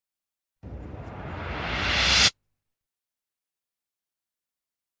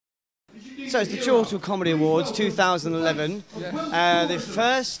So it's the Chortle Comedy Awards 2011. Yeah. The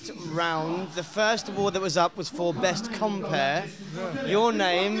first round, the first award that was up was for Best Compare. Your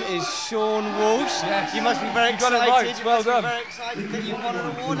name is Seann Walsh. Yes. You must be very got excited. it right. You Well must done. Be very excited that you won an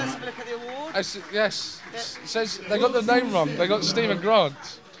award. Let's have a look at the award. Yes. It says they got the name wrong. They got Stephen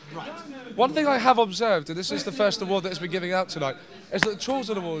Grant. Right. One thing I have observed, and this is the first award that has been giving out tonight, is that the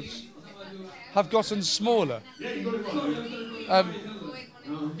Chortle Awards have gotten smaller.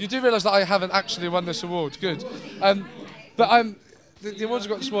 You do realise that I haven't actually won this award. Good. But the awards have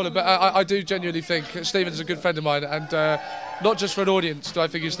gotten smaller, but I do genuinely think Stephen's a good friend of mine, and not just for an audience do I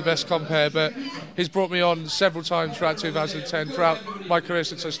think he's the best compare, but he's brought me on several times throughout 2010, throughout my career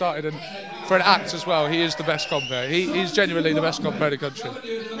since I started, and for an act as well, he is the best compare. He's genuinely the best compare in the country.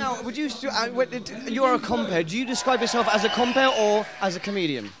 Now, would you? You're a compare. Do you describe yourself as a compare or as a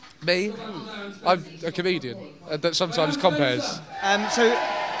comedian? Me? I'm a comedian that sometimes compares.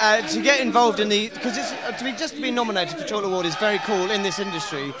 To get involved in because just to be nominated for Chortle Award is very cool in this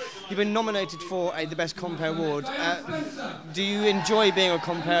industry. You've been nominated for the Best Compare Award. Do you enjoy being a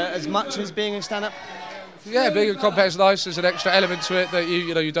compare as much as being a stand-up? Yeah, being a compare is nice. There's an extra element to it that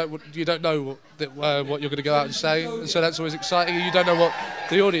you don't know what you're going to go out and say, and so that's always exciting. You don't know what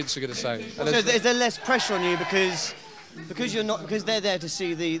the audience are going to say. So is there less pressure on you because they're there to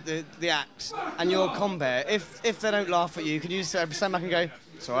see the acts and you're a compare? If they don't laugh at you, can you stand back and go,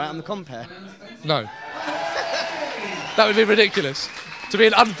 "It's all right, I'm the compare"? No. That would be ridiculous. To be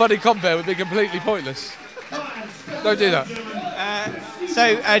an unfunny compare would be completely pointless. Don't do that.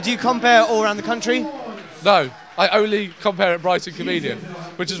 Do you compare all around the country? No, I only compare at Brighton Comedian,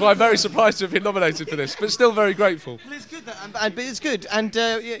 which is why I'm very surprised to have been nominated for this, but still very grateful. Well, it's good, but it's good, and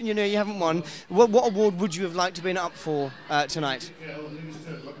you haven't won. What award would you have liked to have been up for tonight?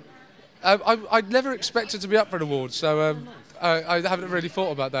 I never expected to be up for an award, so I haven't really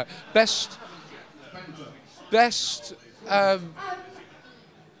thought about that. Best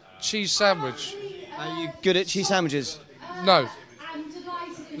cheese sandwich. Are you good at cheese sandwiches? No.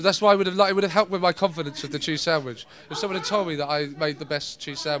 That's why it would have helped with my confidence with the cheese sandwich. If someone had told me that I made the best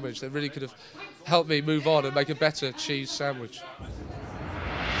cheese sandwich, that really could have helped me move on and make a better cheese sandwich.